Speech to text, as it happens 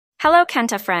Hello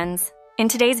Kenta friends! In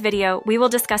today's video, we will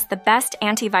discuss the best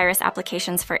antivirus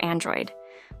applications for Android.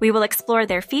 We will explore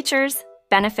their features,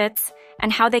 benefits,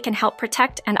 and how they can help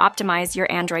protect and optimize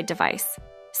your Android device.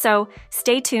 So,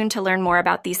 stay tuned to learn more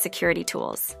about these security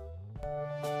tools.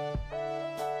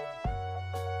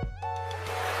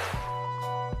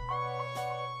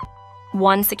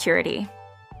 Nox Security.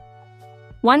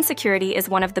 Nox Security is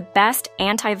one of the best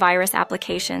antivirus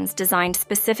applications designed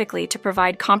specifically to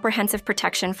provide comprehensive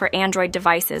protection for Android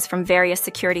devices from various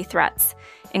security threats,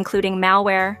 including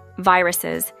malware,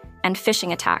 viruses, and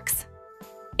phishing attacks.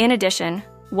 In addition,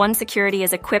 Nox Security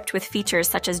is equipped with features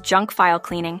such as junk file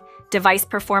cleaning, device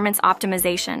performance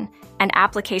optimization, and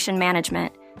application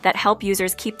management that help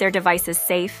users keep their devices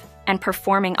safe and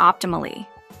performing optimally.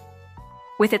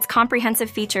 With its comprehensive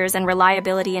features and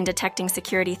reliability in detecting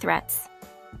security threats,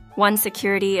 Nox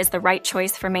Security is the right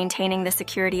choice for maintaining the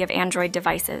security of Android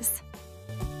devices.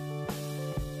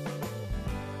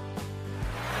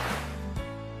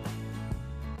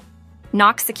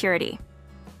 Nox Security.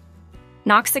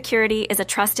 Nox Security is a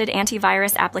trusted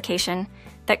antivirus application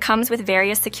that comes with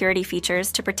various security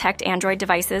features to protect Android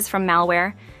devices from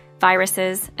malware,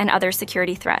 viruses, and other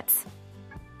security threats.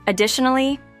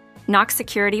 Additionally, Nox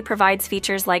Security provides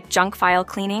features like junk file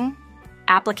cleaning,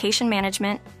 application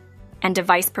management, and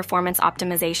device performance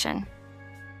optimization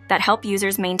that help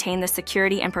users maintain the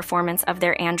security and performance of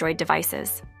their Android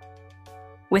devices.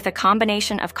 With a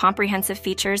combination of comprehensive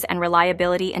features and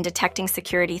reliability in detecting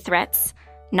security threats,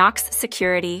 Nox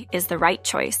Security is the right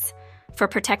choice for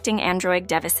protecting Android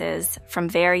devices from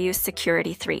various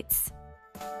security threats.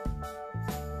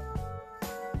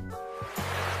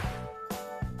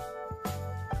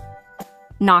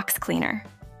 Nox Cleaner.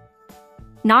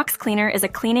 Nox Cleaner is a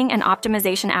cleaning and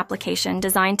optimization application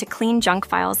designed to clean junk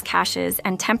files, caches,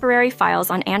 and temporary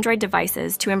files on Android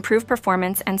devices to improve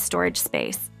performance and storage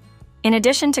space. In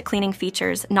addition to cleaning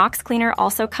features, Nox Cleaner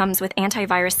also comes with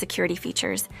antivirus security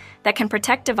features that can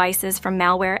protect devices from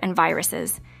malware and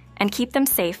viruses and keep them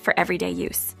safe for everyday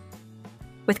use.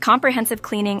 With comprehensive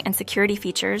cleaning and security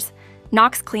features,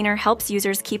 Nox Cleaner helps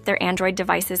users keep their Android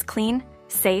devices clean,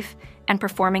 safe, and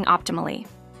performing optimally.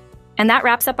 And that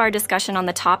wraps up our discussion on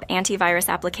the top antivirus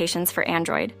applications for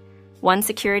Android: Nox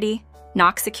Security,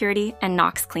 Nox Security, and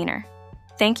Nox Cleaner.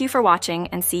 Thank you for watching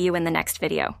and see you in the next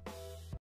video.